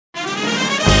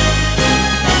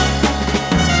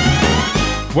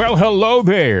Well, hello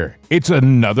there. It's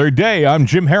another day. I'm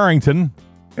Jim Harrington.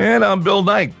 And I'm Bill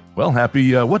Knight. Well,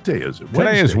 happy, what day is it?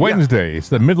 Today is Wednesday. Yeah. It's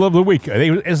the middle of the week.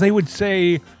 As they would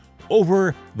say,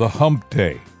 over the hump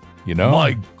day, you know?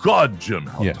 My God, Jim,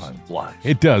 how time flies.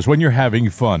 It does when you're having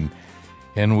fun.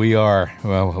 And we are,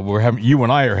 you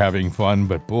and I are having fun,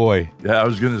 but boy. Yeah, I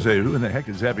was going to say, who in the heck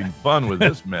is having fun with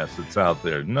this mess that's out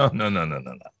there? No.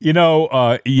 You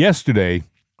know, yesterday,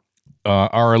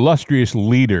 our illustrious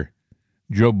leader,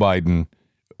 Joe Biden,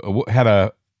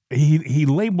 had he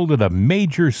labeled it a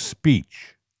major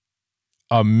speech.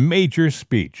 A major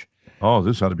speech. Oh,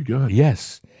 this ought to be good.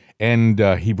 Yes. And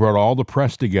he brought all the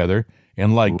press together,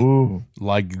 and like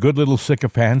good little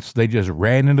sycophants, they just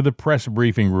ran into the press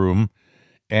briefing room,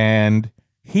 and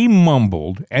he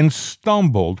mumbled and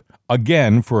stumbled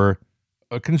again for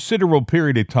a considerable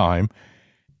period of time,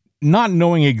 not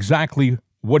knowing exactly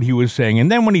what he was saying. And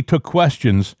then when he took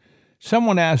questions,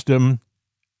 someone asked him,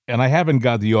 and I haven't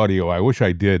got the audio, I wish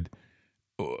I did,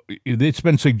 it's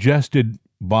been suggested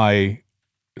by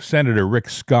Senator Rick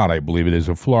Scott, I believe it is,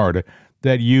 of Florida,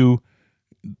 that you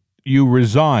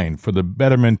resign for the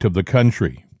betterment of the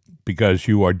country because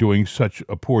you are doing such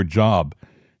a poor job.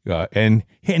 And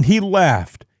he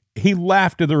laughed. He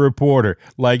laughed at the reporter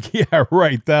like, yeah,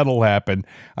 right, that'll happen.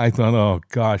 I thought, oh,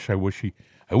 gosh, I wish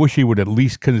he would at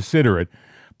least consider it.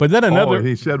 But then another...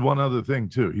 he said one other thing,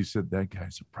 too. He said, that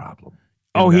guy's a problem.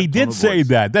 Oh, he did say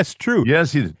that. That's true.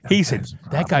 Yes, he did. He said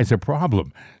that guy's a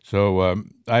problem. So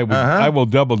I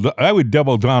would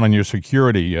double down on your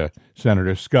security,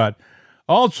 Senator Scott.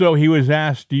 Also, he was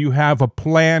asked, "Do you have a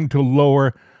plan to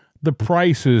lower the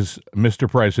prices, Mr.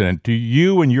 President? Do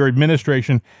you and your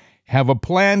administration have a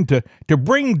plan to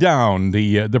bring down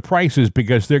the prices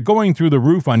because they're going through the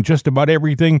roof on just about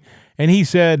everything?" And he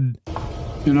said,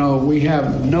 "You know, we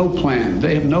have no plan.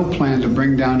 They have no plan to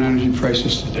bring down energy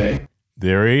prices today."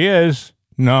 There he is.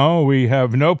 No, we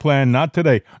have no plan, not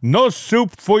today. No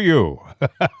soup for you.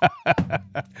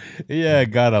 Yeah,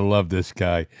 gotta love this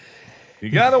guy.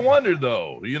 You gotta wonder,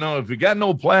 though, if you got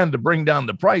no plan to bring down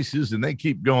the prices and they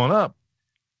keep going up,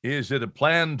 is it a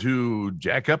plan to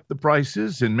jack up the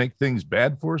prices and make things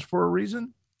bad for us for a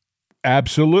reason?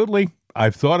 Absolutely.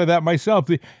 I've thought of that myself.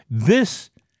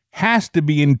 This has to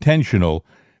be intentional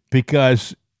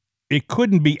because it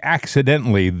couldn't be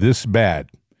accidentally this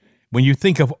bad. When you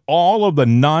think of all of the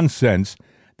nonsense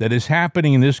that is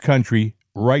happening in this country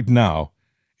right now,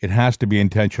 it has to be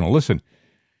intentional. Listen,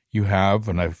 you have,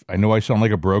 and I know I sound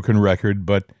like a broken record,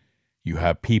 but you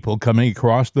have people coming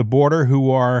across the border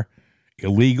who are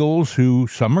illegals, who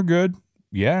some are good.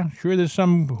 Yeah, sure, there's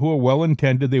some who are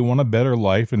well-intended. They want a better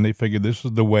life, and they figure this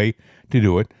is the way to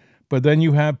do it. But then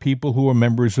you have people who are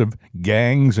members of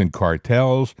gangs and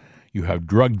cartels. You have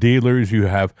drug dealers. You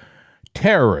have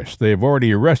terrorists. They've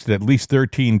already arrested at least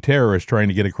 13 terrorists trying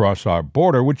to get across our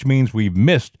border, which means we've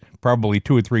missed probably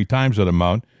 2 or 3 times that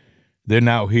amount. They're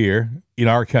now here in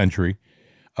our country.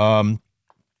 So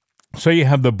you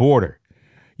have the border.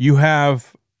 You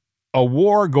have a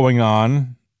war going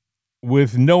on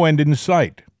with no end in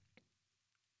sight.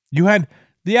 You had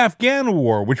the Afghan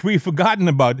war, which we've forgotten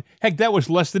about. Heck, that was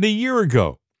less than a year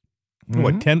ago.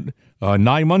 Mm-hmm.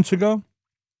 9 months ago?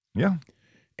 Yeah.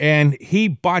 And he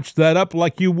botched that up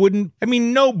like you wouldn't. I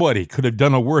mean, nobody could have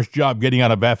done a worse job getting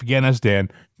out of Afghanistan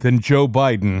than Joe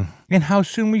Biden. And how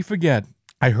soon we forget.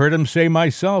 I heard him say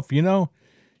myself, we're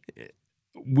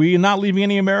not leaving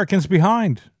any Americans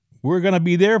behind. We're going to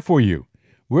be there for you.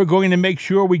 We're going to make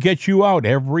sure we get you out,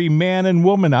 every man and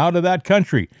woman out of that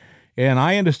country. And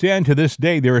I understand to this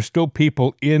day there are still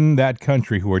people in that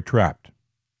country who are trapped.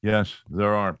 Yes,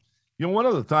 there are. One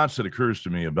of the thoughts that occurs to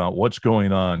me about what's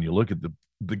going on, you look at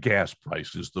the gas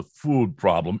prices, the food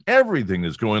problem, everything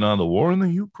that's going on, the war in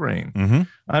the Ukraine. Mm-hmm.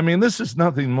 I mean, this is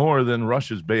nothing more than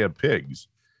Russia's Bay of Pigs,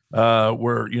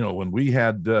 where, when we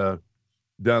had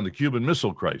down the Cuban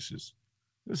Missile Crisis,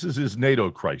 this is his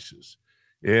NATO crisis.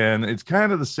 And it's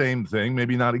kind of the same thing,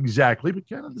 maybe not exactly, but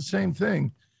kind of the same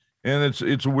thing. And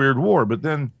it's a weird war. But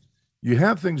then you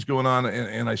have things going on,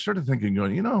 and I started thinking,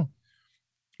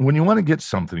 when you want to get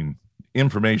something,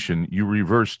 information, you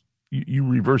reverse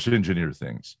engineer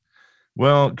things.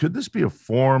 Well, could this be a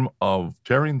form of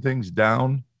tearing things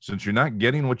down since you're not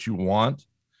getting what you want,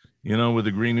 with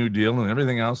the Green New Deal and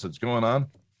everything else that's going on?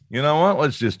 You know what?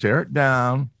 Let's just tear it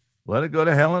down, let it go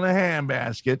to hell in a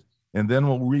handbasket, and then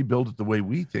we'll rebuild it the way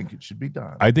we think it should be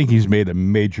done. I think he's made a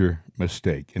major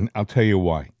mistake, and I'll tell you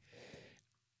why.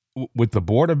 With the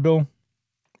border bill,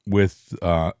 with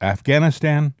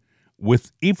Afghanistan,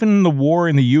 with even the war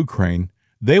in the Ukraine,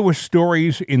 there were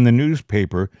stories in the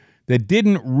newspaper that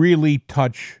didn't really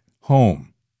touch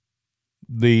home.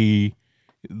 The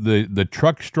The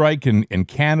truck strike in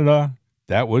Canada,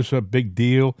 that was a big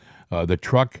deal. The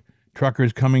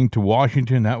truckers coming to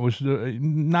Washington, that was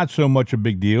not so much a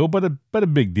big deal, but a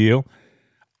big deal.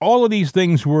 All of these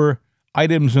things were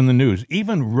items in the news.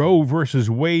 Even Roe versus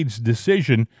Wade's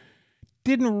decision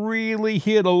didn't really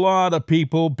hit a lot of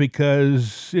people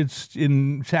because it's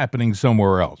happening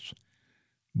somewhere else.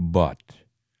 But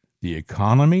the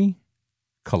economy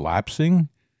collapsing,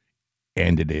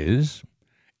 and it is,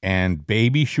 and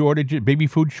baby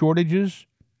food shortages,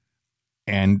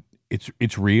 and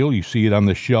it's real. You see it on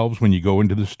the shelves when you go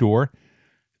into the store.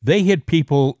 They hit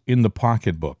people in the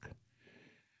pocketbook.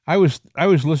 I was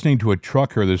listening to a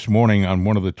trucker this morning on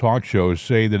one of the talk shows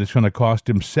say that it's going to cost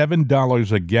him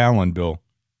 $7 a gallon, Bill.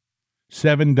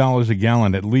 $7 a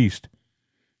gallon at least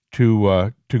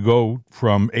to go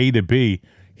from A to B.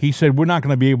 He said we're not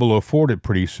going to be able to afford it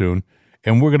pretty soon,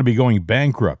 and we're going to be going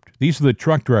bankrupt. These are the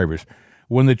truck drivers.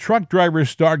 When the truck drivers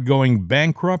start going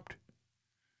bankrupt,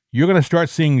 you're going to start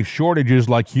seeing shortages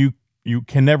like you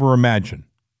can never imagine.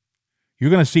 You're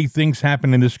going to see things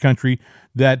happen in this country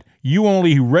that you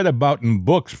only read about in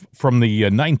books from the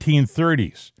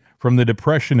 1930s, from the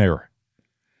Depression era.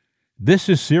 This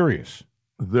is serious.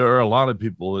 There are a lot of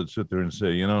people that sit there and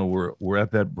say, we're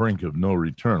at that brink of no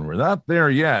return. We're not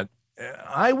there yet.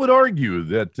 I would argue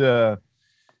that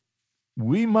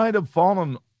we might have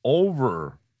fallen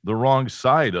over the wrong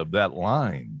side of that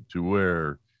line to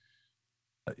where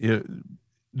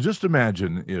just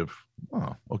imagine if,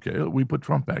 we put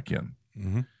Trump back in.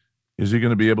 Mm-hmm. Is he going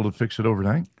to be able to fix it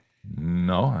overnight?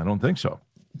 No, I don't think so.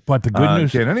 But the good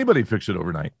news... Can anybody fix it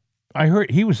overnight? I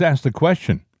heard he was asked the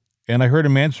question, and I heard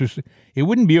him answer, it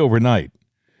wouldn't be overnight.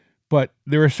 But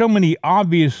there are so many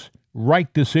obvious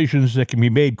right decisions that can be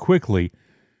made quickly,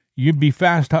 you'd be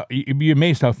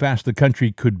amazed how fast the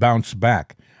country could bounce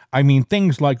back. I mean,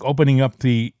 things like opening up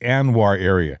the Anwar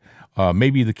area,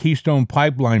 maybe the Keystone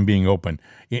Pipeline being open,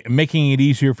 making it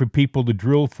easier for people to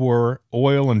drill for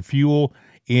oil and fuel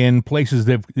in places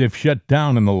they've shut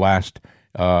down in the last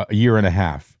year and a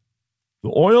half.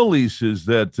 The oil leases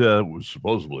that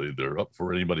supposedly they're up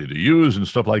for anybody to use and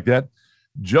stuff like that,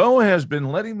 Joe has been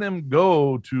letting them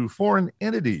go to foreign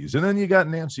entities. And then you got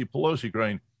Nancy Pelosi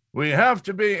crying, we have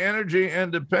to be energy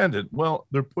independent. Well,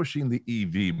 they're pushing the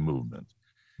EV movement.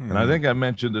 And I think I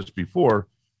mentioned this before,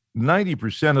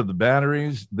 90% of the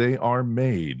batteries, they are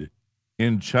made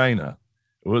in China.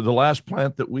 Well, the last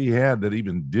plant that we had that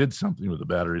even did something with the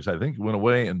batteries, I think it went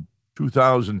away in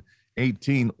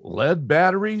 2018. Lead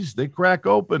batteries, they crack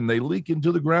open, they leak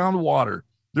into the groundwater.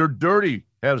 They're dirty.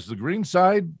 Has the green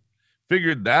side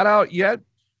figured that out yet?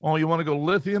 Oh, you want to go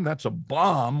lithium? That's a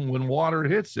bomb when water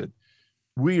hits it.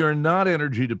 We are not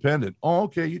energy dependent. Oh,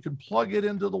 okay, you can plug it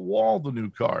into the wall, the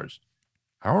new cars.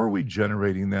 How are we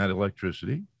generating that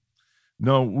electricity?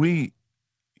 No,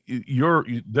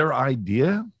 their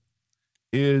idea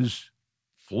is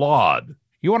flawed.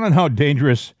 You want to know how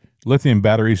dangerous lithium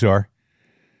batteries are?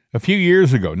 A few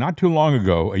years ago, not too long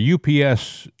ago, a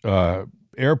UPS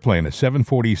airplane, a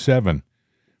 747,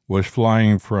 was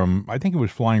flying from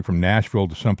Nashville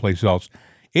to someplace else.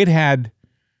 It had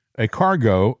a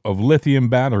cargo of lithium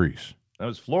batteries. That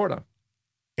was Florida.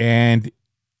 And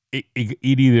it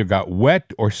either got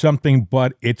wet or something,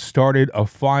 but it started a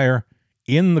fire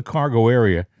in the cargo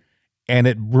area, and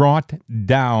it brought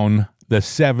down the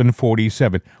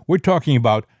 747. We're talking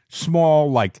about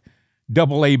small, like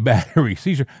AA batteries.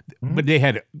 These are, but they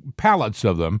had pallets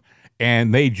of them,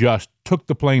 and they just took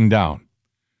the plane down.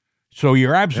 So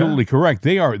you're absolutely correct.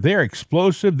 They're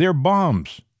explosive. They're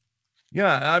bombs.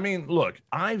 Yeah, I mean, look,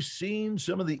 I've seen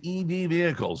some of the EV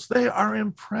vehicles. They are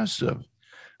impressive.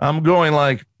 I'm going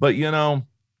like, but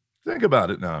think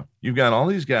about it now. You've got all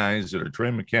these guys that are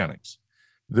trained mechanics.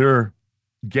 They're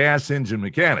gas engine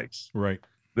mechanics. Right.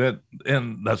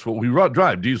 And that's what we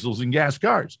drive, diesels and gas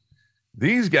cars.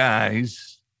 These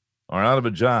guys are out of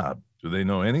a job. Do they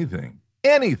know anything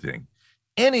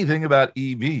about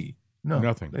EV? No,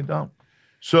 nothing. They don't.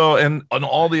 So, and on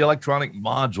all the electronic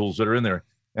modules that are in there,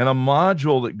 and a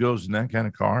module that goes in that kind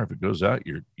of car, if it goes out,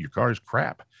 your car is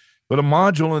crap. But a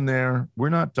module in there, we're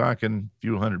not talking a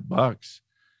few $100,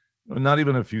 not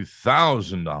even a few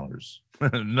 $1,000.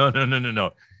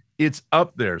 No. It's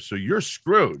up there. So you're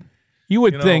screwed. You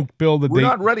would think, Bill, that we're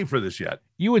not ready for this yet.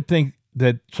 You would think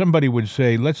that somebody would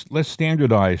say, let's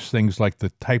standardize things like the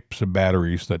types of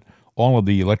batteries that all of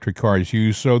the electric cars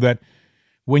use, so that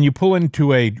when you pull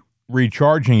into a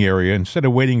recharging area, instead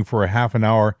of waiting for a half an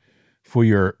hour for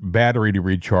your battery to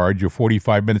recharge, or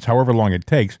 45 minutes, however long it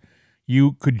takes,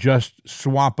 you could just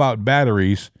swap out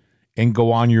batteries and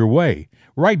go on your way.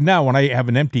 right now, when I have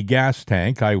an empty gas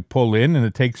tank, I pull in and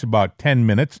it takes about 10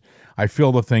 minutes. I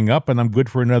fill the thing up and I'm good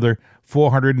for another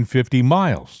 450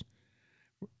 miles.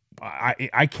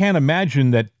 I can't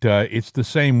imagine that it's the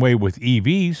same way with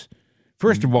EVs.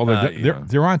 First of all,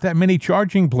 there aren't that many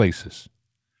charging places.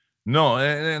 No,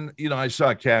 and I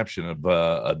saw a caption of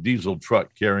a diesel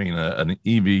truck carrying an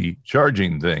EV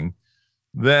charging thing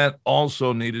that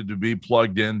also needed to be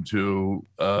plugged into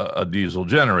a diesel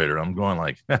generator. I'm going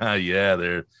like, yeah,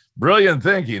 they're brilliant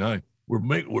thinking.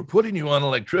 We're putting you on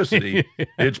electricity.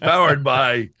 It's powered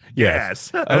by gas.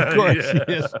 Of course,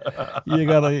 yes. You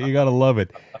gotta love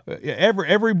it.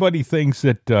 Everybody thinks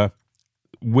that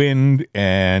wind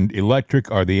and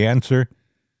electric are the answer,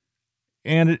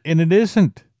 and it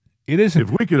isn't. It isn't.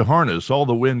 If we could harness all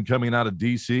the wind coming out of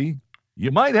DC,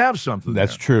 you might have something.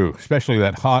 That's true, especially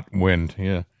that hot wind.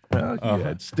 Yeah.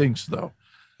 It stinks though.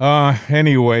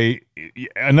 Anyway,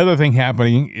 another thing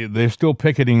happening, they're still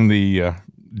picketing the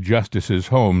justices'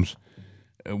 homes,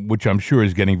 which I'm sure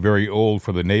is getting very old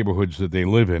for the neighborhoods that they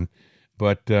live in.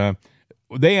 But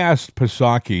they asked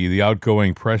Psaki, the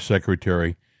outgoing press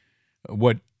secretary,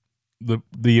 what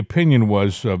the opinion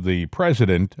was of the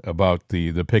president about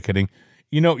the picketing.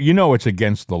 You know it's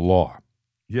against the law.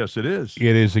 Yes, it is.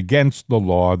 It is against the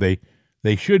law. They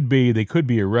could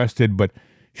be arrested, but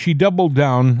she doubled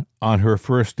down on her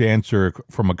first answer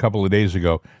from a couple of days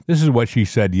ago. This is what she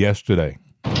said yesterday.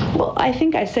 Well, I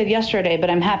think I said yesterday, but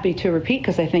I'm happy to repeat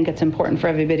because I think it's important for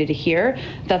everybody to hear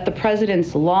that the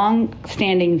president's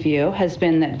long-standing view has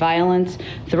been that violence,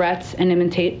 threats, and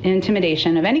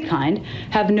intimidation of any kind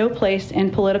have no place in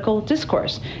political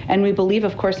discourse. And we believe,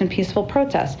 of course, in peaceful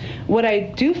protest. What I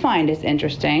do find is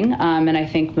interesting, and I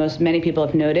think many people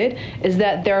have noted, is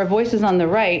that there are voices on the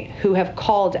right who have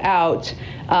called out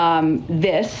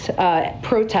this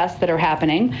protests that are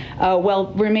happening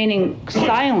while remaining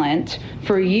silent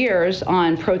for years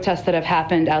on protests that have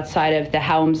happened outside of the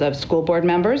homes of school board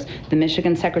members, the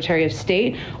Michigan Secretary of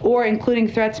State, or including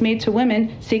threats made to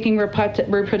women seeking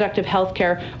reproductive health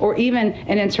care, or even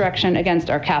an insurrection against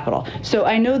our Capitol. So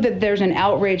I know that there's an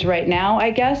outrage right now,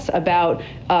 I guess, about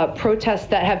protests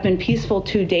that have been peaceful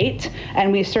to date,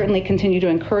 and we certainly continue to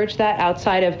encourage that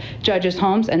outside of judges'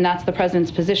 homes, and that's the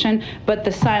president's position. But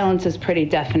the silence is pretty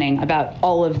deafening about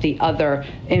all of the other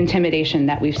intimidation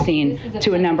that we've seen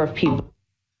to a number of people.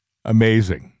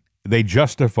 Amazing. They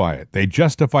justify it. They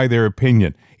justify their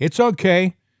opinion. It's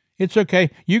okay. It's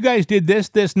okay. You guys did this,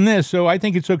 this, and this, so I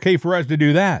think it's okay for us to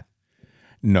do that.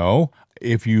 No,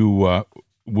 if you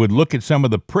would look at some of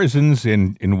the prisons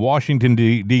in Washington,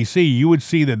 D.C., you would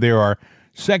see that there are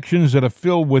sections that are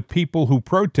filled with people who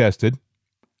protested,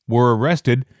 were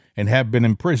arrested, and have been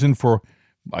imprisoned for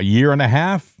a year and a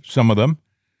half, some of them.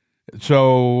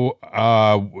 So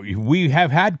we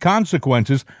have had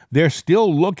consequences. They're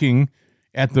still looking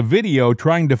at the video,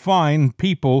 trying to find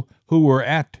people who were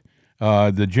at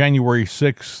the January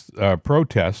 6th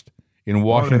protest in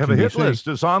Washington, D.C. They have a hit list.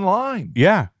 It's online.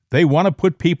 Yeah. They want to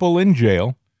put people in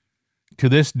jail to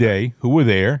this day who were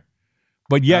there,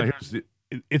 but yet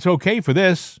it's okay for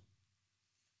this.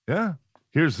 Yeah.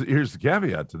 Here's the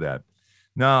caveat to that.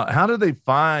 Now, how do they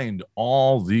find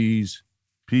all these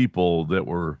people that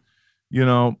were,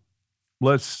 that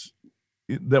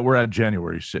were at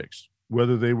January 6th,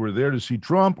 whether they were there to see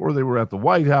Trump or they were at the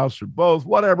White House or both,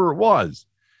 whatever it was?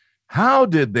 How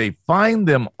did they find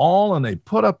them all and they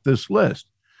put up this list?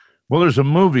 Well, there's a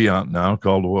movie out now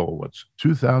called,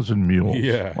 2,000 Mules.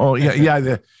 Yeah. Oh,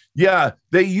 yeah.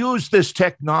 They use this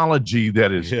technology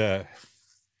that is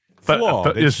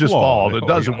but it's just flawed. It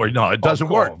doesn't work. No, it doesn't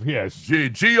work. Yes.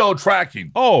 Geo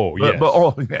tracking. Oh,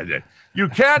 yes. You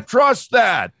can't trust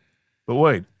that. But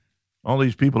wait, all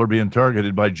these people are being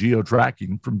targeted by geo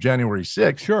tracking from January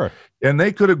 6th. Sure. And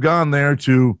they could have gone there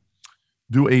to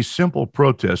do a simple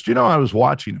protest. I was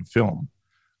watching a film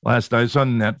last night. It's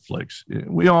on Netflix.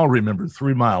 We all remember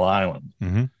 3 Mile Island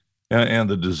and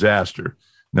the disaster.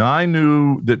 Now, I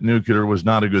knew that nuclear was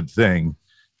not a good thing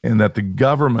and that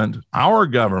our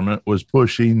government was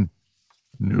pushing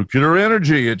nuclear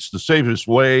energy. It's the safest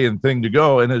way and thing to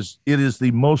go. And it is the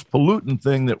most pollutant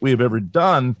thing that we have ever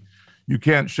done. You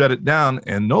can't shut it down.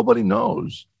 And nobody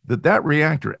knows that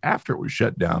reactor, after it was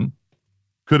shut down,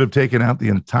 could have taken out the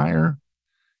entire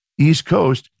East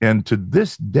Coast. And to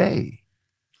this day,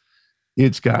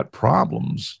 it's got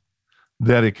problems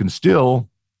that it can still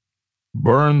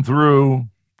burn through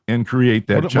and create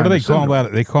that. What do they call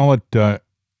that? They call it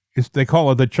they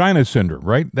call it the China syndrome,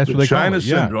 right? That's what they call it. China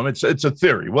syndrome. It's a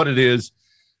theory. What it is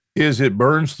it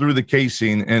burns through the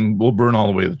casing and will burn all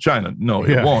the way to China. No,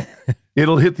 it won't.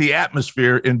 It'll hit the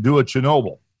atmosphere and do a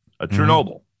Chernobyl.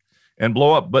 and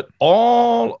blow up. But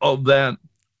all of that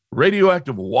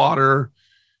radioactive water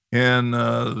and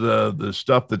the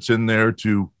stuff that's in there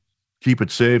to keep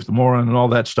it safe, the moron and all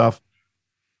that stuff,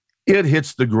 it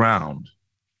hits the ground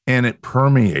and it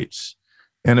permeates,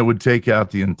 and it would take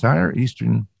out the entire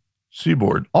eastern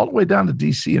seaboard all the way down to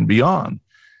DC and beyond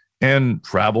and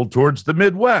travel towards the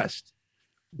Midwest.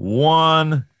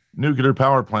 One nuclear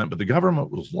power plant, but the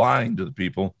government was lying to the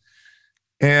people,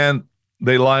 and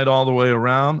they lied all the way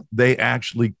around. They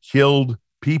actually killed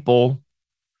people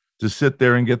to sit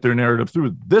there and get their narrative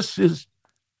through. This is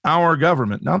our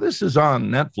government. Now, this is on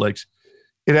Netflix.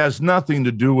 It has nothing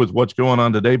to do with what's going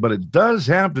on today, but it does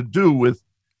have to do with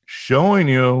showing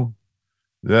you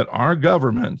that our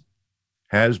government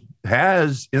has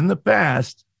in the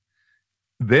past,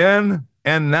 then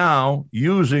and now,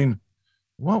 using,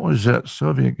 what was that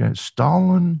Soviet guy?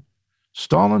 Stalin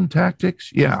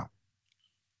tactics? Yeah.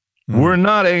 We're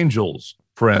not angels,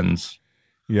 friends.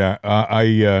 Yeah.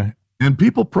 And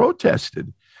people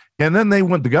protested. And then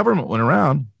the government went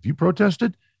around. If you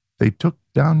protested, they took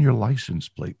down your license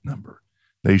plate number.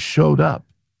 They showed up.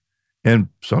 And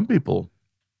some people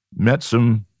met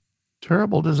some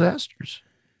terrible disasters.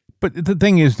 But the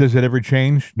thing is, does it ever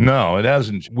change? No, it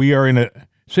hasn't. We are in a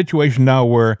situation now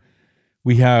where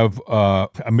we have a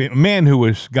man who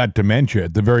has got dementia,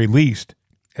 at the very least.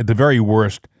 At the very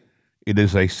worst, it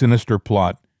is a sinister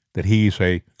plot that he's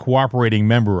a cooperating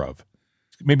member of.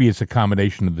 Maybe it's a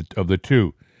combination of the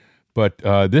two. But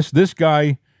this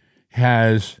guy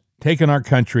has taken our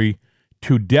country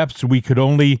to depths we could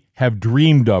only have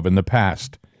dreamed of in the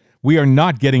past. We are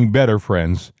not getting better,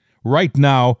 friends. Right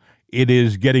now, it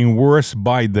is getting worse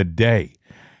by the day.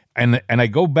 And I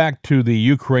go back to the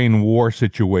Ukraine war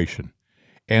situation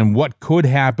and what could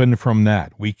happen from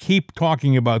that. We keep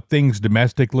talking about things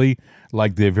domestically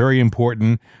like they're very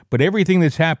important, but everything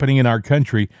that's happening in our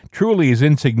country truly is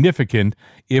insignificant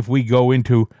if we go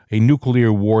into a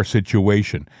nuclear war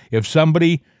situation. If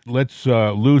somebody lets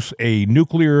loose a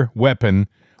nuclear weapon,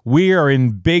 we are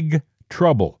in big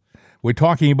trouble. We're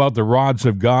talking about the rods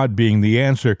of God being the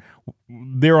answer.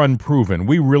 They're unproven.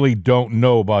 We really don't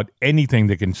know about anything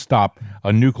that can stop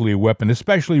a nuclear weapon,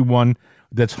 especially one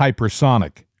that's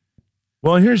hypersonic.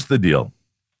 Well, here's the deal.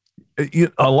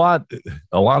 A lot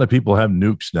of people have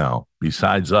nukes now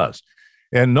besides us.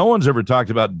 And no one's ever talked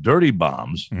about dirty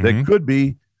bombs that could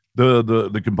be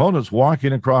the components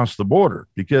walking across the border.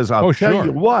 Because I'll tell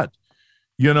you what,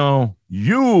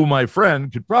 you, my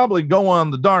friend, could probably go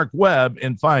on the dark web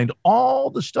and find all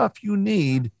the stuff you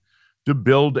need to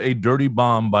build a dirty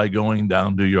bomb by going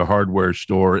down to your hardware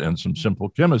store and some simple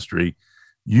chemistry.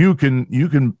 You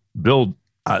can build,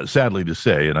 sadly to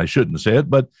say, and I shouldn't say it,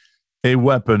 but a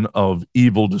weapon of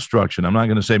evil destruction. I'm not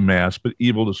going to say mass, but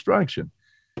evil destruction.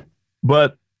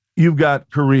 But you've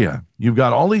got Korea. You've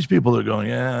got all these people that are going,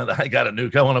 yeah, I got a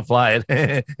nuke. I want to fly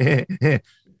it.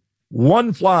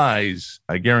 One flies,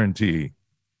 I guarantee.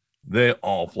 They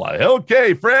all fly.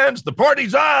 Okay, friends, the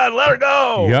party's on. Let her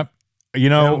go. Yep.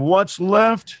 And what's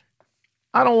left,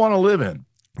 I don't want to live in.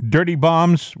 Dirty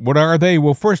bombs, what are they?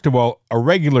 Well, first of all, a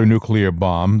regular nuclear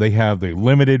bomb. They have the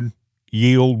limited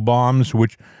yield bombs,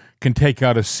 which can take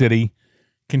out a city,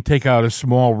 can take out a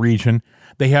small region.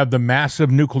 They have the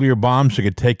massive nuclear bombs that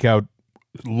can take out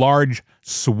large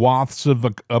swaths of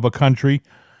a country.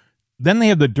 Then they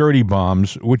have the dirty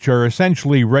bombs, which are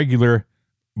essentially regular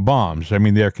bombs. I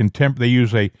mean, they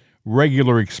use a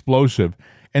regular explosive,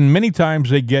 and many times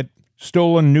they get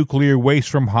stolen nuclear waste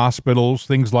from hospitals,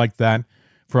 things like that,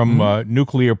 from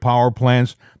nuclear power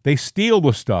plants. They steal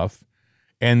the stuff,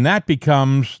 and that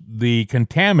becomes the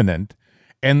contaminant,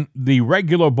 and the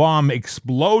regular bomb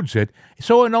explodes it,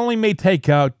 so it only may take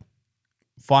out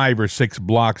 5 or 6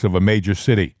 blocks of a major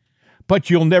city.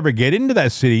 But you'll never get into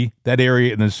that city, that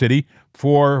area in the city,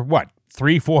 for what,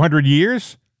 300-400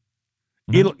 years?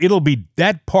 It'll be,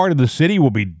 that part of the city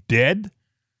will be dead.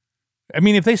 I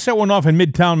mean, if they set one off in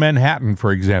Midtown Manhattan,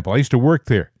 for example, I used to work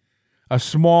there, a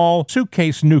small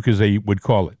suitcase nuke, as they would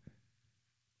call it,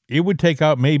 it would take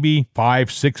out maybe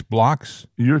 5-6 blocks.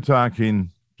 You're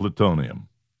talking plutonium.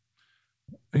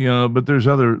 But there's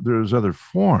other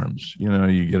forms.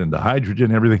 You get into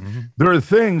hydrogen, everything. There are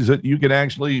things that you can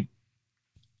actually,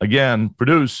 again,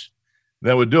 produce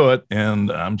that would do it.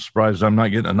 And I'm surprised I'm not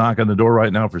getting a knock on the door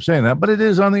right now for saying that, but it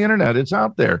is on the internet. It's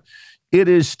out there. It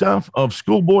is stuff of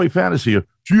schoolboy fantasy.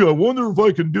 Gee, I wonder if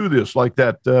I can do this, like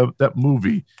that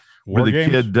movie where the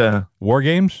kid. War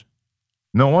Games?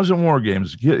 No, it wasn't War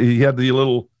Games. He had the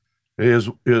little.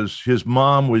 His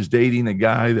mom was dating a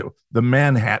guy the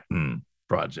Manhattan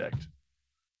Project.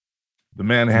 The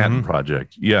Manhattan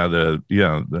Project. Yeah, and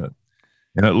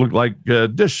it looked like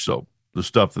dish soap. the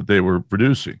stuff that they were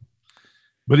producing.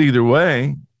 But either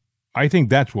way, I think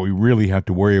that's what we really have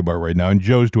to worry about right now. And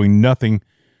Joe's doing nothing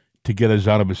to get us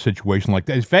out of a situation like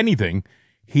that. If anything,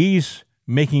 he's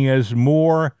making us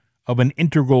more of an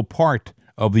integral part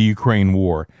of the Ukraine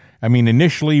war. I mean,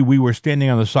 initially we were standing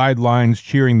on the sidelines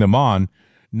cheering them on.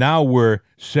 Now we're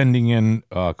sending in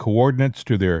coordinates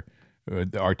to their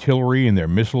artillery and their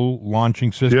missile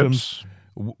launching systems.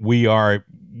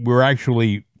 We're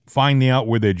actually finding out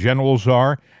where their generals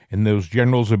are, and those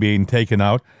generals are being taken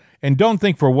out. And don't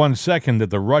think for one second that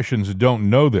the Russians don't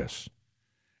know this.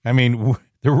 I mean,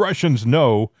 the Russians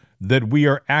know that we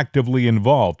are actively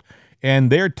involved, and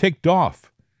they're ticked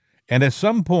off. And at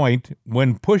some point,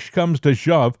 when push comes to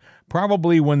shove,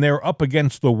 probably when they're up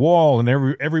against the wall and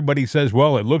everybody says,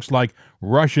 well, it looks like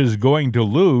Russia's going to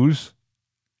lose,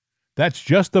 that's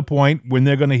just the point when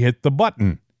they're going to hit the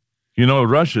button. You know,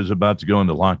 Russia's about to go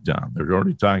into lockdown. They're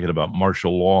already talking about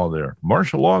martial law there.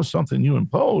 Martial law is something you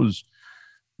impose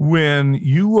when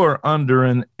you are under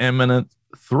an imminent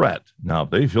threat. Now, if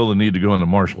they feel the need to go into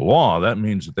martial law, that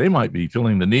means that they might be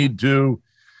feeling the need to,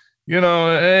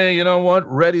 hey, you know what?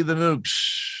 Ready the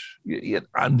nukes.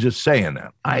 I'm just saying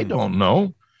that. I don't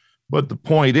know. But the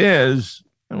point is,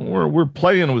 we're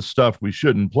playing with stuff we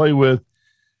shouldn't play with.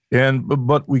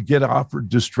 But we get offered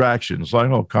distractions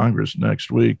like, Congress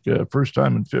next week, first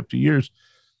time in 50 years.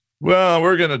 Well,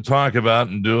 we're going to talk about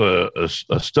and do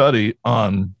a study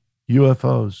on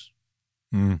UFOs.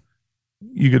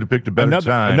 You could have picked a better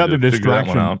time. Another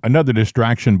distraction. Another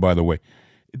distraction, by the way.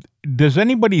 Does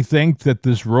anybody think that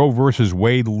this Roe versus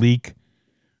Wade leak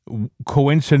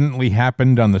coincidentally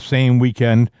happened on the same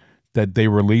weekend that they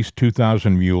released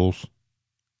 2,000 Mules?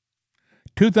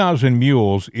 2,000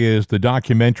 Mules is the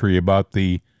documentary about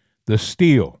the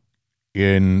steal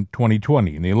in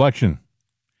 2020 in the election.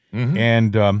 Mm-hmm.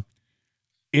 And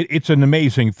it's an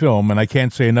amazing film, and I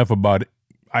can't say enough about it.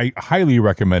 I highly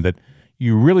recommend it.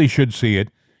 You really should see it.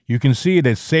 You can see it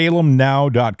at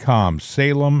salemnow.com,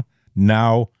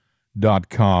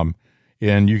 salemnow.com,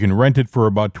 and you can rent it for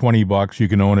about $20. You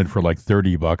can own it for like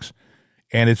 $30,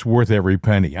 and it's worth every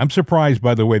penny. I'm surprised,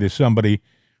 by the way, that somebody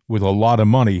with a lot of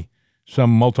money,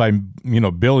 some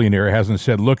billionaire hasn't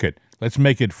said, let's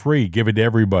make it free, give it to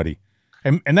everybody.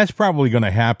 And that's probably going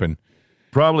to happen.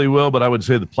 Probably will, but I would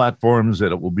say the platforms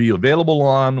that it will be available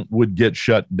on would get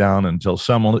shut down until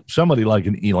somebody like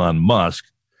an Elon Musk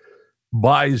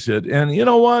buys it. And you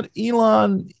know what?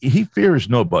 Elon, he fears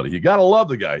nobody. You got to love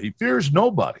the guy. He fears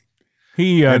nobody.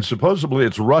 And supposedly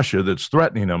it's Russia that's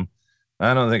threatening him.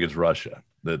 I don't think it's Russia.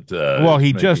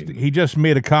 He just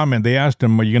made a comment. They asked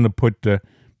him, are you going to put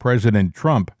President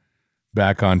Trump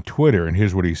back on Twitter? And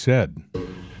here's what he said.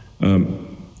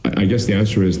 I guess the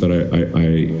answer is that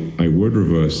I would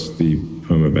reverse the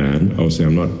perma ban. Obviously, I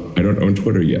don't own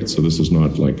Twitter yet, so this is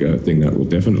not like a thing that will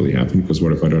definitely happen, because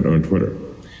what if I don't own Twitter?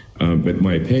 But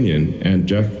my opinion, and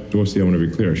Jack Dorsey, I want to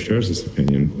be clear, shares this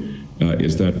opinion,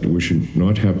 is that we should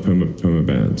not have perma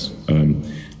bans.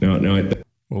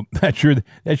 Well, that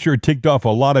sure ticked off a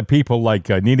lot of people like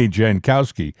Nina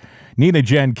Jankowski.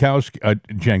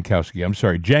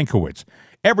 Jankowicz.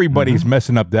 Everybody's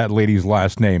messing up that lady's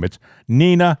last name. It's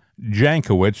Nina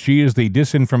Jankowicz. She is the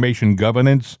disinformation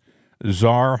governance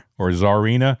czar or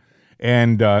czarina.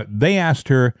 And they asked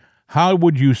her, how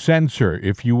would you censor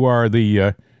if you are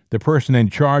the person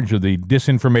in charge of the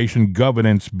Disinformation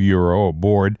Governance Bureau or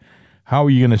board? How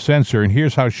are you going to censor? And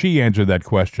here's how she answered that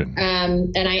question.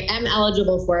 And I am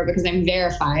eligible for it because I'm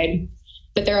verified.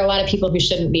 But there are a lot of people who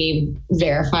shouldn't be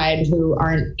verified, who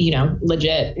aren't,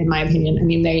 legit, in my opinion. I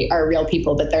mean, they are real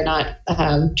people, but they're not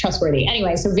trustworthy.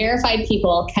 Anyway, so verified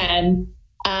people can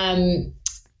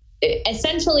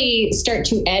essentially start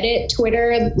to edit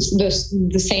Twitter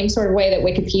the same sort of way that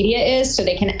Wikipedia is, so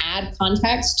they can add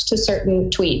context to certain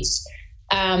tweets.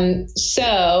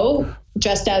 So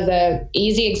just as an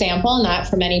easy example, not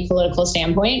from any political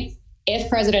standpoint, if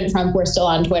President Trump were still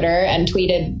on Twitter and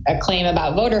tweeted a claim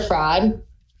about voter fraud,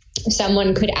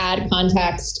 someone could add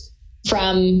context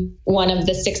from one of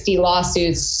the 60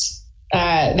 lawsuits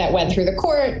that went through the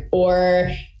court,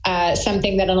 or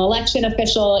something that an election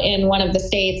official in one of the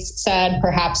states said,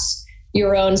 perhaps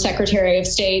your own Secretary of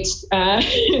State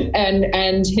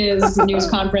and his news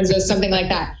conferences, something like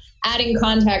that. Adding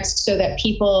context so that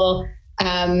people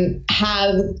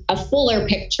have a fuller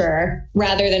picture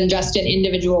rather than just an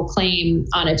individual claim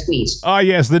on a tweet. Ah,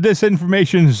 yes, the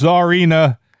disinformation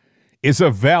czarina is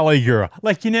a valley girl.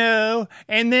 Like, and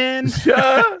then.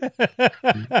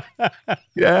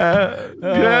 Yeah,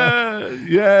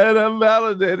 and I'm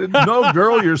validated. No,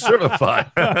 girl, you're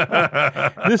certified.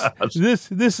 This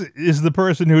is the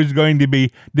person who's going to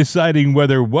be deciding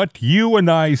whether what you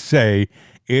and I say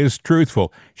is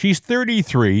truthful. She's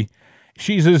 33.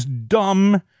 She's as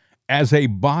dumb as a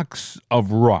box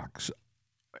of rocks.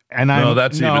 And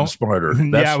that's even smarter.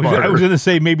 That's I smarter. was going to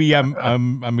say maybe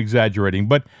I'm exaggerating,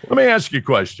 but let me ask you a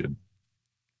question.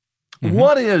 Mm-hmm.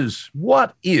 What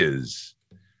is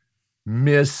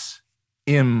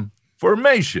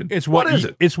misinformation? What is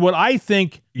it? It's what I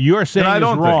think you're saying is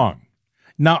wrong.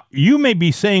 Now, you may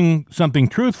be saying something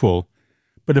truthful,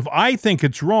 but if I think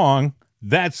it's wrong,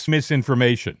 that's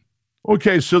misinformation.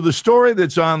 Okay, so the story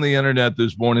that's on the internet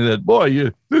this morning that,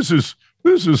 boy, this is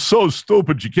so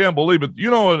stupid, you can't believe it.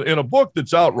 In a book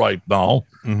that's out right now,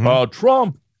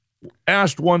 Trump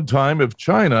asked one time if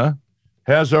China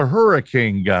has a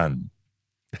hurricane gun.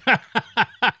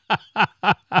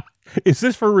 Is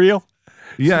this for real?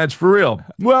 Yeah, it's for real.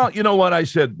 Well, you know what? I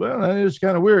said, well, that is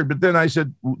kind of weird. But then I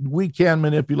said, we can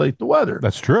manipulate the weather.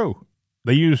 That's true.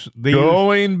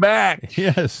 Going back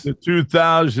yes, to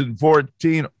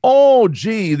 2014. Oh,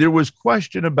 gee, there was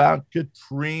question about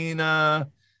Katrina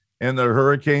and the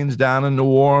hurricanes down in New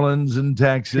Orleans and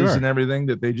Texas and everything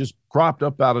that they just cropped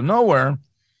up out of nowhere.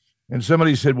 And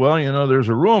somebody said, well, there's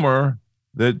a rumor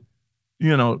that,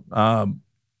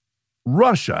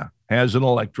 Russia has an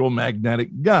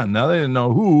electromagnetic gun. Now, they didn't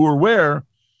know who or where,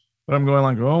 but I'm going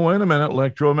like, oh, wait a minute,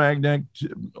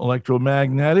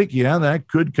 electromagnetic. Yeah, that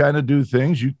could kind of do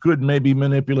things. You could maybe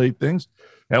manipulate things.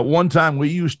 At one time, we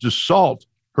used to salt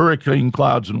hurricane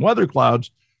clouds and weather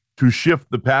clouds to shift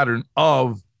the pattern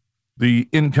of the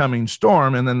incoming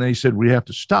storm. And then they said, we have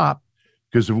to stop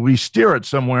because if we steer it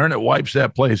somewhere and it wipes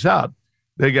that place out,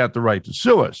 they got the right to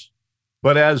sue us.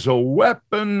 But as a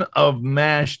weapon of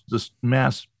mass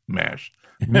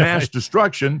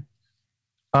destruction,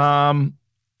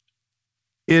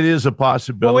 it is a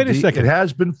possibility. Well, wait a second. It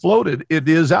has been floated. It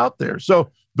is out there. So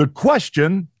the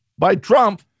question by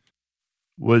Trump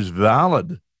was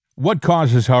valid. What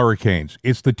causes hurricanes?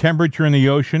 It's the temperature in the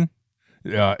ocean,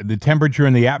 the temperature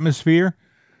in the atmosphere.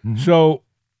 Mm-hmm. So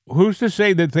who's to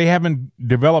say that they haven't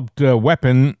developed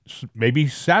weapons, maybe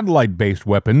satellite-based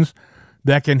weapons,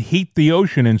 that can heat the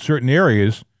ocean in certain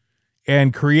areas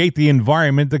and create the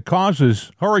environment that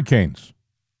causes hurricanes?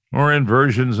 Or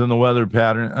inversions in the weather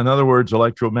pattern. In other words,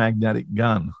 electromagnetic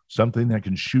gun, something that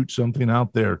can shoot something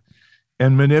out there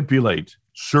and manipulate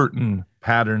certain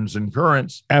patterns and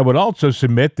currents. I would also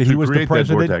submit that he was the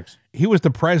president. He was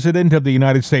the president of the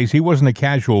United States. He wasn't a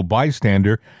casual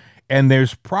bystander. And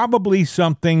there's probably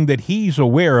something that he's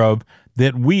aware of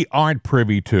that we aren't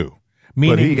privy to.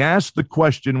 But he asked the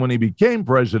question when he became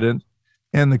president,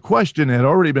 and the question had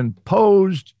already been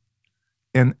posed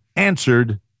and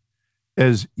answered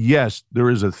as, yes, there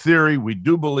is a theory. We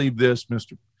do believe this,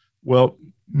 Mr.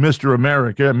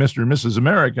 America, Mr. and Mrs.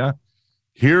 America.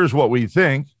 Here's what we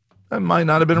think. That might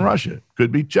not have been Russia.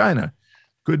 Could be China.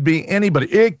 Could be anybody.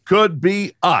 It could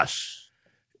be us.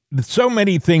 So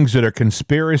many things that are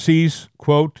conspiracies,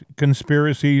 quote,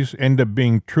 conspiracies, end up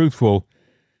being truthful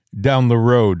down the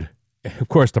road. Of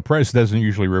course, the press doesn't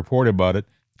usually report about it.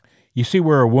 You see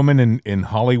where a woman in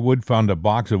Hollywood found a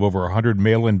box of over 100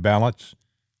 mail-in ballots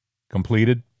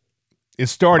completed?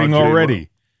 It's starting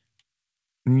already.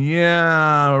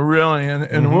 Yeah, really.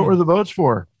 And what were the votes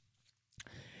for?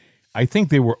 I think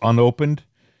they were unopened.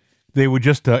 They were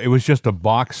just it was just a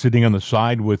box sitting on the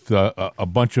side with a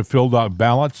bunch of filled out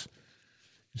ballots.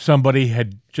 Somebody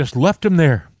had just left them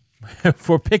there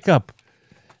for pickup.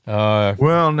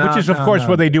 Which is, of course,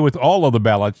 what they do with all of the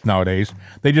ballots nowadays.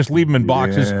 They just leave them in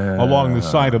boxes along the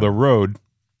side of the road.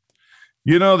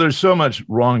 There's so much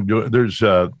wrongdoing. There's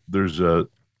a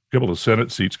couple of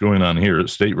Senate seats going on here,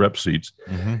 state rep seats,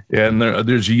 and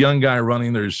there's a young guy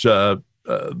running. There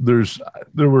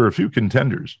were a few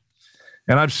contenders,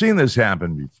 and I've seen this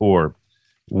happen before.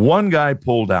 One guy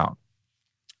pulled out,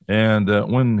 and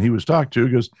when he was talked to,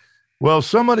 he goes, well,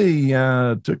 somebody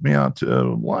took me out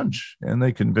to lunch, and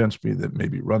they convinced me that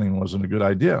maybe running wasn't a good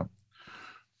idea.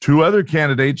 Two other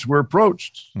candidates were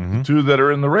approached, the two that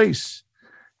are in the race.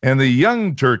 And the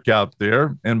young Turk out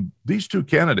there, and these two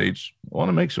candidates want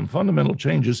to make some fundamental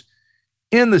changes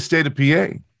in the state of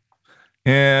PA.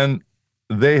 And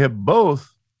they have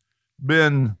both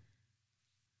been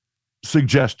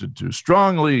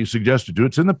strongly suggested to.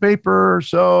 It's in the paper,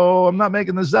 so I'm not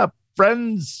making this up,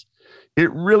 friends.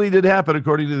 It really did happen,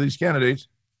 according to these candidates.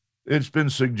 It's been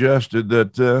suggested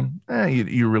that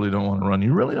you really don't want to run.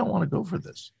 You really don't want to go for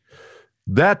this.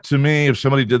 That to me, if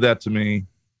somebody did that to me,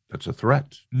 that's a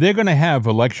threat. They're going to have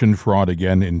election fraud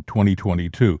again in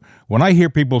 2022. When I hear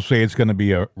people say it's going to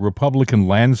be a Republican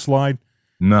landslide,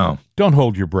 No. don't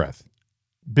hold your breath,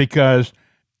 because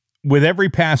with every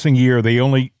passing year,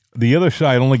 the other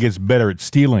side only gets better at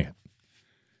stealing it.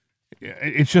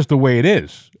 It's just the way it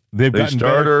is. They start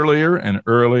better. earlier and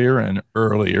earlier and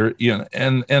earlier.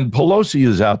 And Pelosi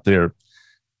is out there.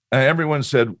 Everyone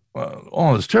said,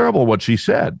 "Oh, it's terrible what she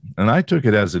said," and I took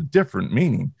it as a different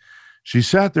meaning. She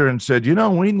sat there and said,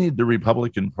 we need the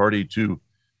Republican Party to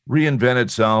reinvent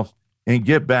itself and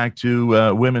get back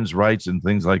to women's rights and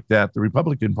things like that. The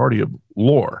Republican Party of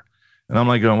lore. And I'm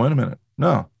like, wait a minute.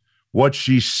 No. What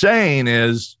she's saying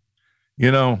is,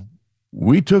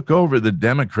 we took over the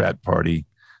Democrat Party.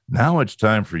 Now it's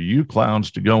time for you clowns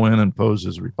to go in and pose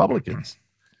as Republicans.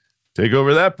 Take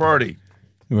over that party.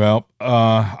 Well,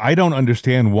 I don't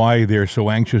understand why they're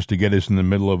so anxious to get us in the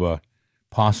middle of a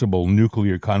possible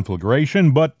nuclear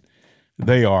conflagration, but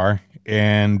they are,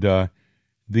 and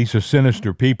these are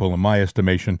sinister people in my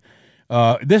estimation.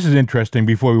 This is interesting.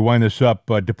 Before we wind this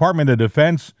up, Department of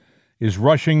Defense is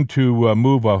rushing to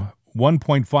move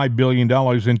 $1.5 billion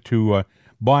into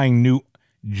buying new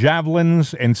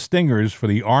javelins and stingers for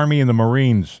the Army and the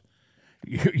Marines.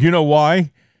 You know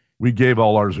why? We gave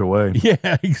all ours away.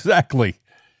 Yeah, exactly.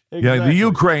 Yeah, the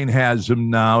Ukraine has them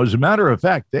now. As a matter of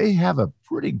fact, they have a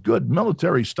pretty good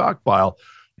military stockpile.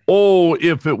 Oh,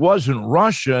 if it wasn't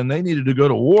Russia and they needed to go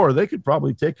to war, they could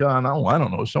probably take on, I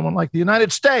don't know, someone like the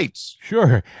United States.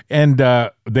 Sure. And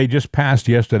they just passed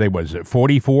yesterday, was it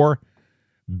 $44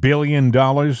 billion?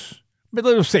 But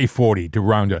let's say 40 to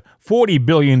round up. $40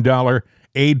 billion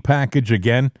aid package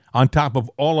again, on top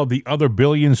of all of the other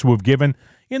billions we've given.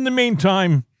 In the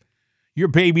meantime, your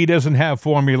baby doesn't have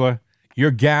formula.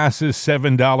 Your gas is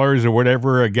 $7 or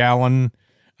whatever a gallon.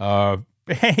 Hey,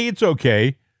 it's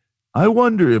okay. I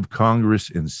wonder if Congress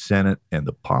and Senate and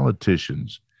the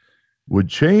politicians would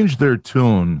change their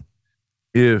tune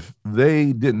if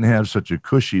they didn't have such a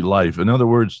cushy life. In other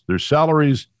words, their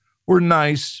salaries were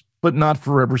nice, but not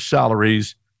forever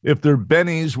salaries. If their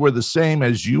bennies were the same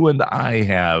as you and I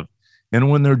have, and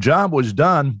when their job was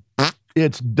done,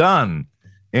 it's done.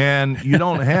 And you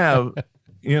don't have...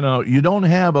 you don't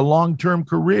have a long-term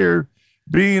career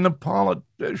being a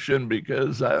politician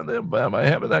because am I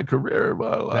having that career?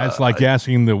 Well, that's like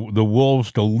asking the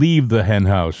wolves to leave the hen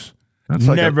house. That's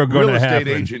like never a going to real happen.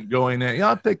 estate agent going in.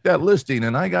 I'll take that listing,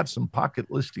 and I got some pocket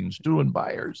listings doing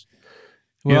buyers.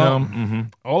 Well,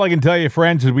 all I can tell you,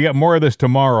 friends, is we got more of this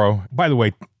tomorrow. By the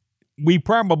way, we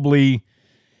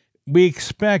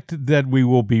expect that we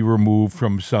will be removed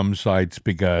from some sites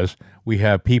because we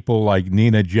have people like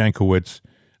Nina Jankowicz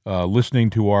listening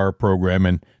to our program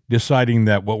and deciding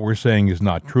that what we're saying is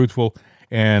not truthful.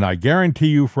 And I guarantee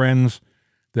you, friends,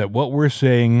 that what we're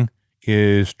saying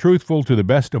is truthful to the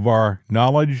best of our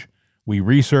knowledge. We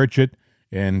research it,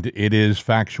 and it is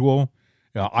factual.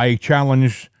 I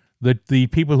challenge the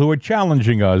people who are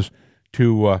challenging us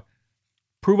to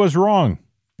prove us wrong,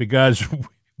 because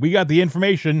we got the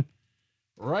information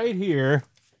right here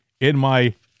in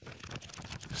my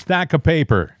stack of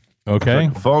paper. Okay?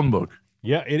 Like a phone book.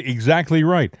 Yeah, exactly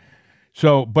right.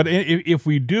 So, but if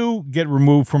we do get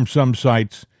removed from some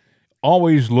sites,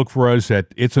 always look for us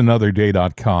at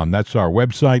itsanotherday.com. That's our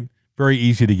website. Very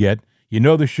easy to get. You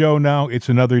know the show now, It's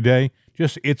Another Day.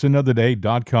 Just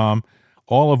itsanotherday.com.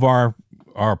 All of our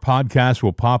podcasts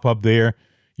will pop up there.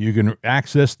 You can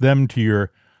access them to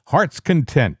your heart's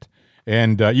content.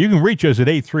 And you can reach us at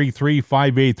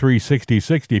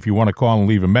 833-583-6060 if you want to call and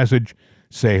leave a message,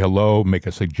 say hello, make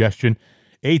a suggestion.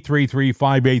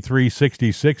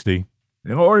 833-583-6060.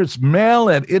 Or it's mail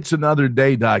at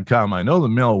itsanotherday.com. I know the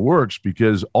mail works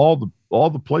because all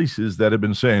the places that have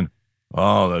been saying,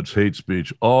 oh, that's hate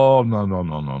speech. Oh,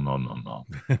 no.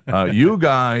 You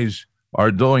guys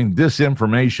are doing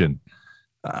disinformation.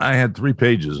 I had 3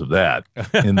 pages of that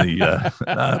in the,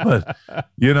 but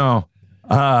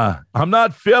I'm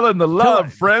not feeling the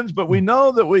love, friends, but we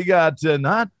know that we got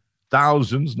not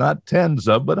thousands, not tens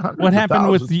of, but hundreds. What happened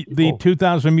with the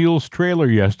 2,000 Mules trailer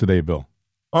yesterday, Bill?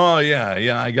 Oh,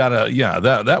 yeah. I got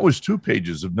that was 2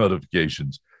 pages of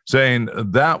notifications saying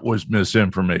that was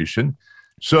misinformation.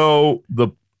 So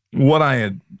what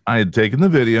I had taken the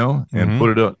video and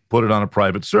put it on a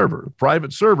private server. A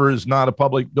private server is not a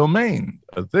public domain,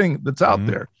 a thing that's out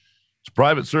there. It's a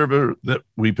private server that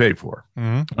we pay for.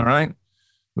 All right.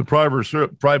 The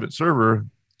private server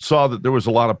saw that there was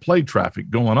a lot of play traffic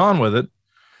going on with it.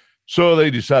 So they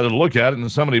decided to look at it,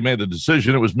 and somebody made the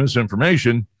decision it was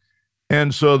misinformation.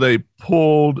 And so they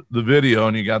pulled the video,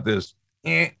 and you got this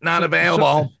Not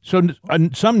available. So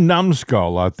some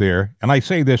numbskull out there, and I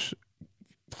say this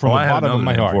from the bottom of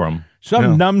my heart. For him.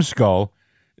 Some numbskull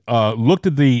looked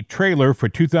at the trailer for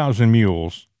 2,000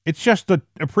 Mules. It's just a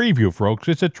preview, folks.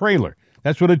 It's a trailer.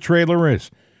 That's what a trailer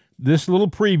is. This little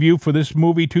preview for this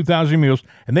movie, 2,000 Mules,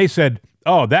 and they said,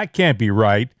 oh, that can't be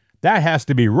right. That has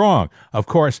to be wrong. Of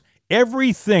course,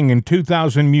 everything in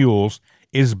 2,000 Mules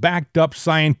is backed up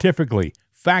scientifically,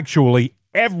 factually,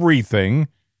 everything,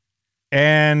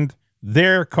 and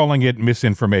they're calling it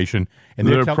misinformation. And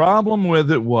the problem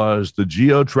with it was the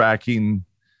geo-tracking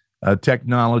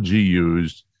technology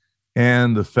used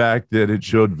and the fact that it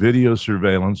showed video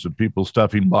surveillance of people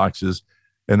stuffing boxes,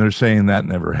 and they're saying that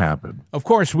never happened. Of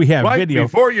course, we have video.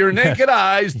 Before your naked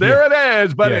eyes, there it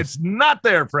is, but it's not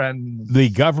there, friends. The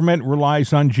government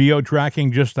relies on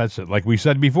geo-tracking, that's it. Like we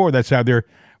said before, that's how they're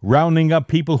rounding up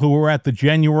people who were at the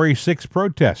January 6th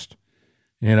protest.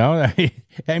 You know,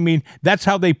 I mean, that's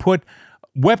how they put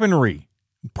weaponry,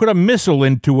 put a missile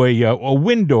into a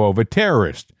window of a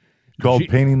terrorist. Called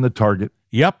painting the target.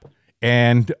 Yep.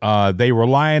 And they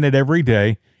rely on it every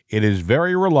day. It is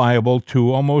very reliable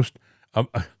to almost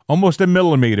a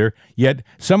millimeter. Yet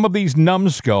some of these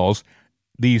numbskulls,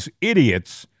 these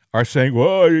idiots, are saying,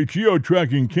 well,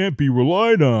 geo-tracking can't be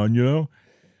relied on, you know.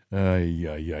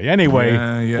 Anyway,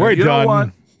 we're you done. Know what?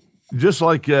 Just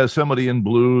like somebody in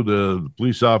blue, the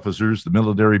police officers, the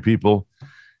military people,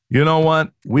 you know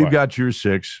what? We've got your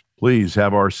 6. Please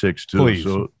have our 6 too. Please.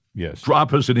 So yes.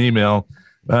 Drop us an email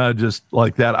just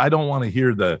like that. I don't want to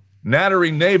hear the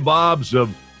nattering nabobs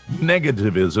of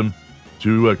negativism,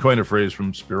 to coin a phrase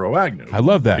from Spiro Agnew. I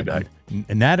love that.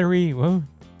 Nattering,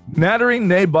 nattering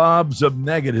nabobs of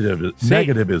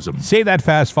negativism. Say that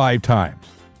fast 5 times.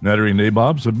 Nattering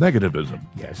nabobs of negativism.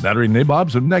 Yes. Nattering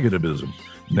nabobs of negativism.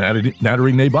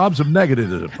 Nattering nabobs of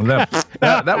negativism.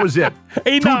 That was it.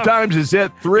 Enough. 2 times is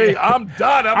it. 3. I'm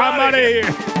done. I'm out of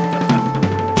here.